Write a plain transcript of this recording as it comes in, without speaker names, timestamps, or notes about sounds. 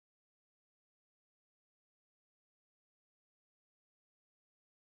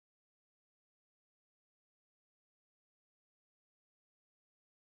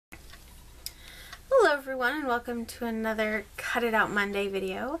Hello everyone and welcome to another Cut It Out Monday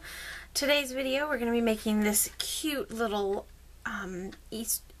video. Today's video we're going to be making this cute little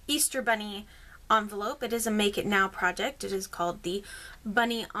Easter bunny envelope. It is a Make It Now project. It is called the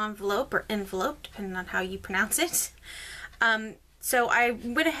bunny envelope or envelope depending on how you pronounce it. So I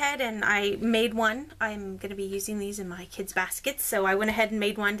went ahead and I made one. I'm going to be using these in my kids' baskets, so I went ahead and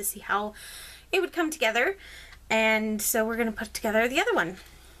made one to see how it would come together, and so we're going to put together the other one.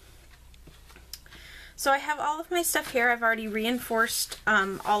 So I have all of my stuff here. I've already reinforced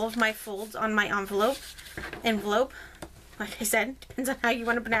all of my folds on my envelope, like I said, depends on how you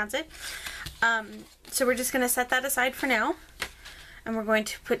want to pronounce it. So we're just going to set that aside for now, and we're going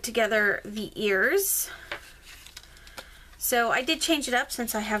to put together the ears. So I did change it up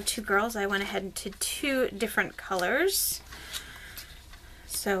since I have two girls. I went ahead into two different colors.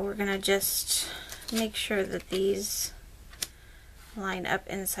 So we're going to just make sure that these line up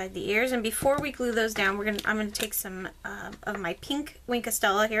inside the ears, and before we glue those down, I'm going to take some of my pink Wink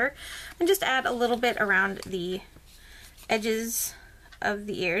Estella here and just add a little bit around the edges of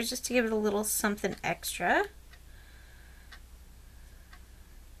the ears just to give it a little something extra.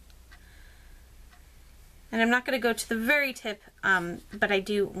 And I'm not going to go to the very tip, but I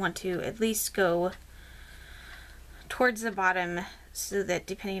do want to at least go towards the bottom so that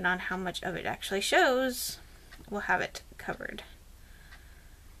depending on how much of it actually shows, we'll have it covered.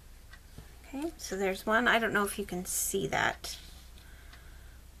 Okay, so there's one. I don't know if you can see that.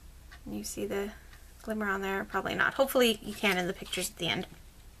 Can you see the glimmer on there? Probably not. Hopefully you can in the pictures at the end.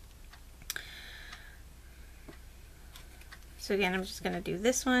 So again, I'm just going to do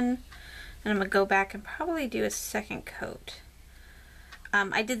this one, and I'm going to go back and probably do a second coat.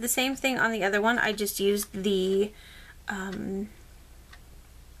 I did the same thing on the other one. I just used the,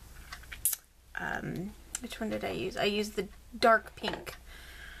 which one did I use? I used the dark pink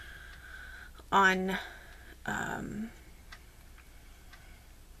on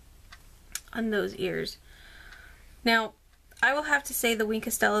those ears. Now, I will have to say the Wink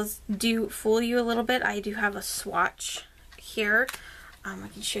Estellas do fool you a little bit. I do have a swatch here. I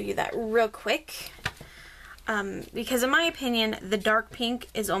can show you that real quick. Because in my opinion, the dark pink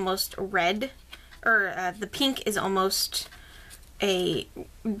is almost red, or the pink is almost a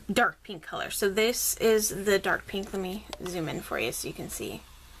dark pink color. So this is the dark pink. Let me zoom in for you so you can see.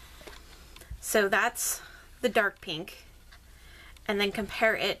 So that's the dark pink, and then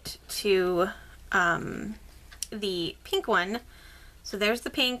compare it to the pink one. So there's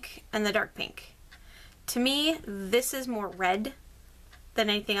the pink and the dark pink. To me, this is more red than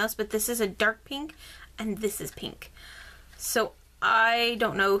anything else, but this is a dark pink and this is pink. So I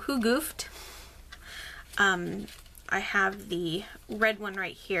don't know who goofed. I have the red one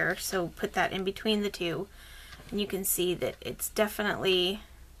right here, so put that in between the two, and you can see that it's definitely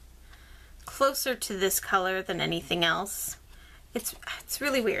closer to this color than anything else. It's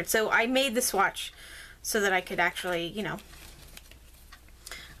really weird. So I made the swatch so that I could actually, you know,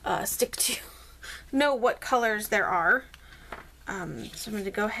 stick to know what colors there are. So I'm going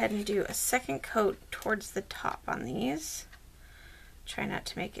to go ahead and do a second coat towards the top on these. Try not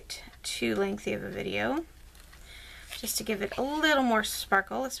to make it too lengthy of a video, just to give it a little more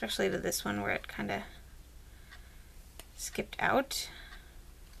sparkle, especially to this one where it kind of skipped out.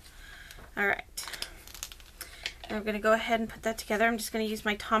 Alright, I'm going to go ahead and put that together. I'm just going to use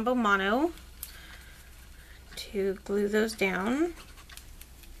my Tombow Mono to glue those down.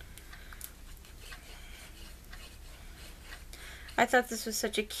 I thought this was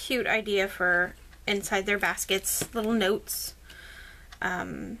such a cute idea for inside their baskets, little notes.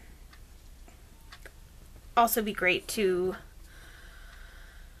 Also be great to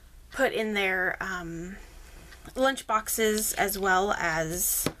put in their lunch boxes, as well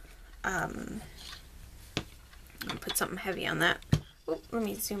as I'll put something heavy on that. Oh, let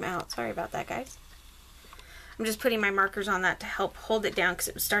me zoom out. Sorry about that, guys. I'm just putting my markers on that to help hold it down because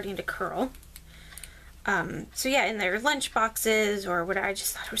it was starting to curl. So yeah, in their lunch boxes or whatever, I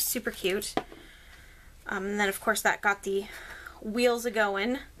just thought it was super cute. And then of course that got the wheels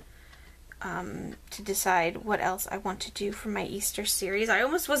a-going to decide what else I want to do for my Easter series. I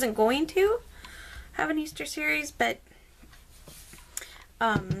almost wasn't going to have an Easter series, but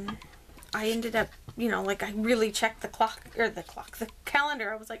I ended up, you know, like I really checked the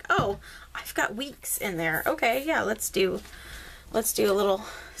calendar. I was like, oh, I've got weeks in there. Okay, yeah, let's do a little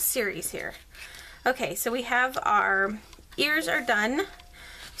series here. Okay, so we have our ears are done.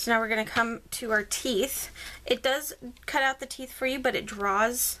 So now we're going to come to our teeth. It does cut out the teeth for you, but it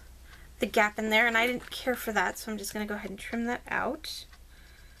draws the gap in there, and I didn't care for that, so I'm just going to go ahead and trim that out.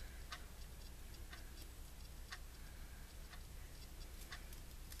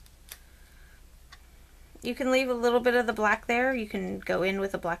 You can leave a little bit of the black there. You can go in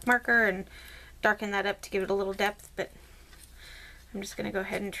with a black marker and darken that up to give it a little depth, but I'm just going to go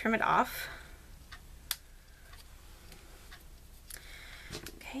ahead and trim it off.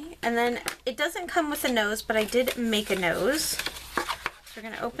 Okay, and then it doesn't come with a nose, but I did make a nose. So we're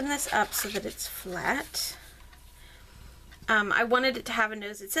going to open this up so that it's flat. I wanted it to have a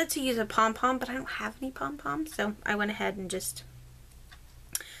nose. It said to use a pom-pom, but I don't have any pom-poms, so I went ahead and just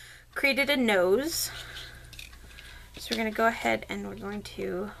created a nose. So we're going to go ahead and we're going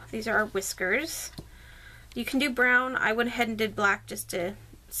to, these are our whiskers. You can do brown. I went ahead and did black just to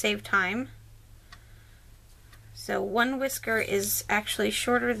save time. So one whisker is actually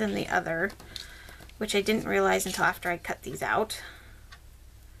shorter than the other, which I didn't realize until after I cut these out.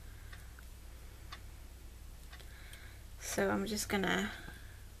 So I'm just gonna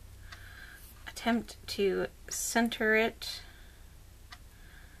attempt to center it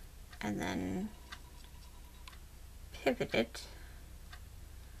and then pivot it.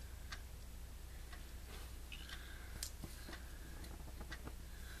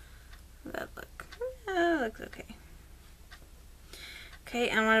 That looks okay. Okay,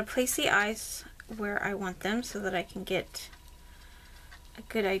 I'm going to place the eyes where I want them so that I can get a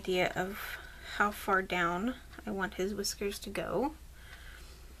good idea of how far down I want his whiskers to go,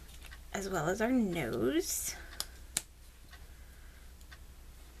 as well as our nose.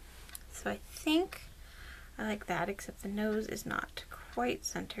 So I think I like that, except the nose is not quite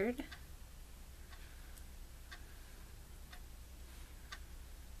centered.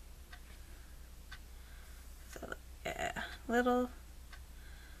 So yeah, a little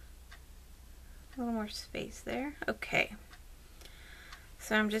more space there. Okay.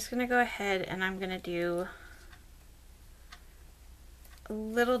 So I'm just going to go ahead and I'm going to do a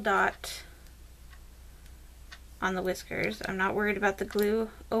little dot on the whiskers. I'm not worried about the glue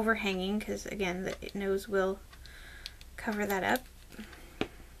overhanging because, again, the nose will cover that up.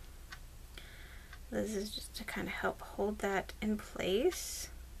 This is just to kind of help hold that in place.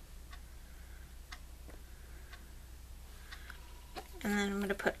 And then I'm going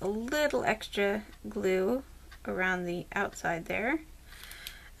to put a little extra glue around the outside there.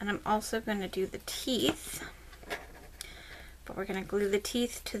 And I'm also going to do the teeth, but we're going to glue the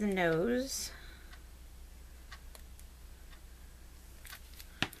teeth to the nose.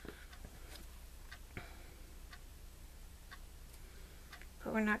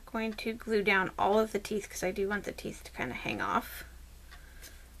 But we're not going to glue down all of the teeth because I do want the teeth to kind of hang off.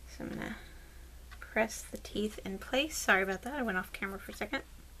 So I'm going to press the teeth in place. Sorry about that, I went off camera for a second.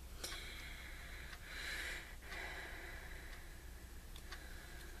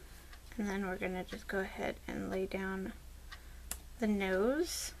 And then we're going to just go ahead and lay down the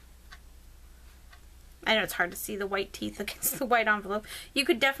nose. I know it's hard to see the white teeth against the white envelope. You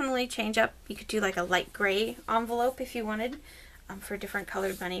could definitely change up. You could do like a light gray envelope if you wanted for a different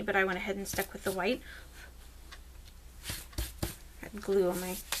colored bunny, but I went ahead and stuck with the white. Got glue on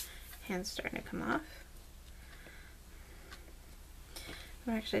my hand's starting to come off.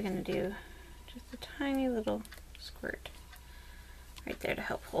 I'm actually going to do just a tiny little squirt right there to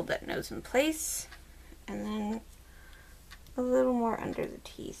help hold that nose in place, and then a little more under the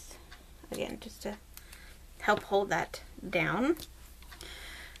teeth, again just to help hold that down.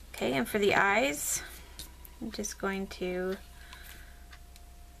 Okay, and for the eyes, I'm just going to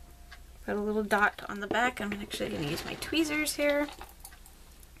put a little dot on the back. I'm actually going to use my tweezers here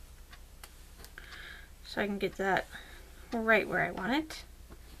so I can get that right where I want it.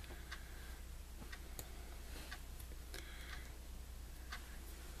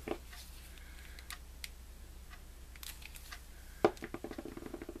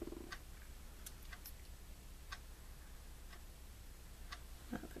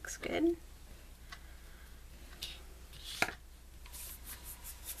 Good.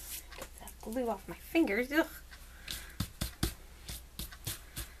 Get that glue off my fingers. Ugh.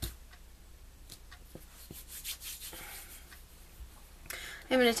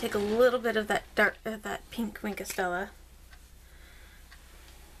 I'm going to take a little bit of that that pink Winkostella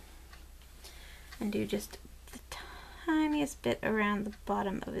and do just the tiniest bit around the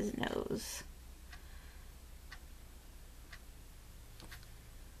bottom of his nose.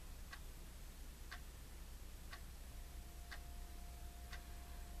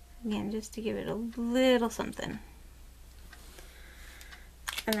 Again, just to give it a little something.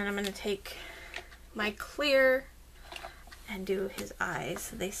 And then I'm going to take my clear and do his eyes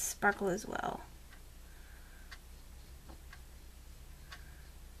so they sparkle as well.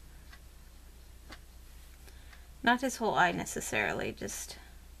 Not his whole eye necessarily, just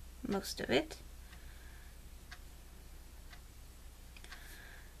most of it.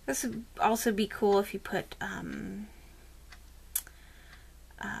 This would also be cool if you put,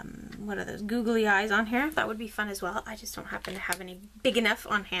 what are those, googly eyes on here. That would be fun as well. I just don't happen to have any big enough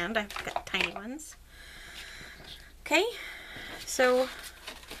on hand. I've got tiny ones. Okay, so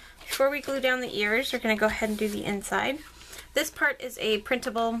before we glue down the ears, we're going to go ahead and do the inside. This part is a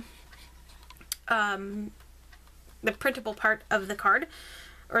printable, the printable part of the card,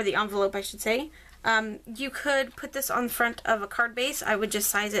 or the envelope I should say. You could put this on the front of a card base. I would just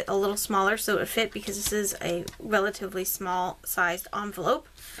size it a little smaller so it would fit, because this is a relatively small sized envelope.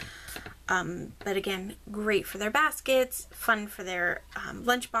 But again, great for their baskets, fun for their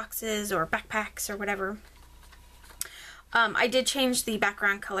lunch boxes or backpacks or whatever. I did change the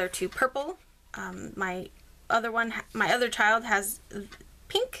background color to purple. My other child has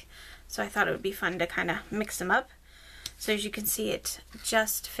pink, so I thought it would be fun to kind of mix them up. So as you can see, it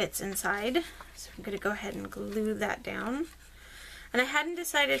just fits inside. So I'm going to go ahead and glue that down. And I hadn't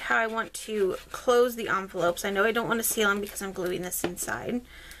decided how I want to close the envelopes. I know I don't want to seal them because I'm gluing this inside.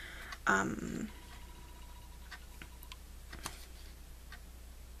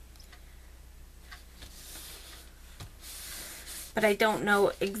 But I don't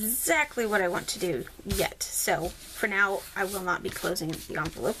know exactly what I want to do yet. So for now, I will not be closing the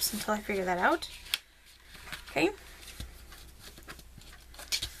envelopes until I figure that out. Okay.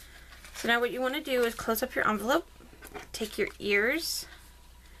 So now what you want to do is close up your envelope, take your ears,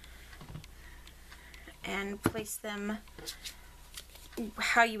 and place them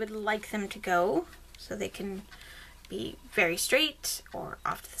how you would like them to go. So they can be very straight or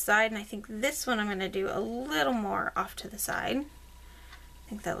off to the side. And I think this one I'm going to do a little more off to the side. I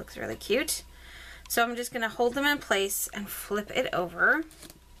think that looks really cute. So I'm just going to hold them in place and flip it over.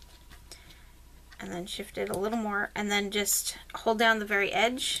 And then shift it a little more. And then just hold down the very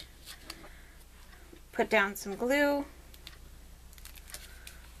edge. Put down some glue.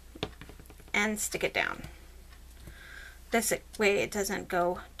 And stick it down. This way it doesn't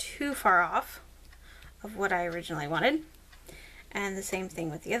go too far off of what I originally wanted. And the same thing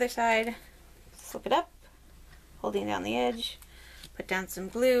with the other side. Flip it up, holding down the edge, put down some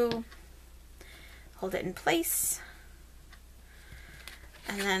glue, hold it in place,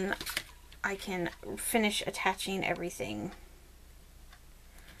 and then I can finish attaching everything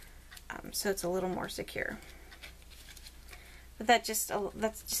so it's a little more secure. But that just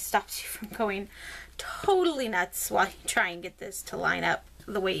stops you from going totally nuts while you try and get this to line up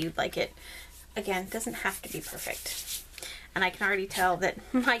the way you'd like it. Again, it doesn't have to be perfect. And I can already tell that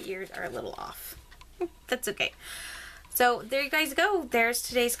my ears are a little off. That's okay. So there you guys go. There's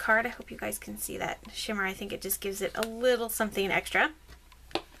today's card. I hope you guys can see that shimmer. I think it just gives it a little something extra.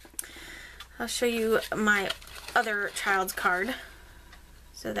 I'll show you my other child's card.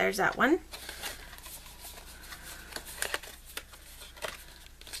 So there's that one.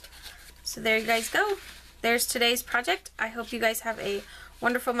 So there you guys go. There's today's project. I hope you guys have a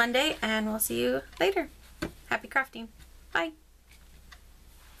wonderful Monday, and we'll see you later. Happy crafting. Bye.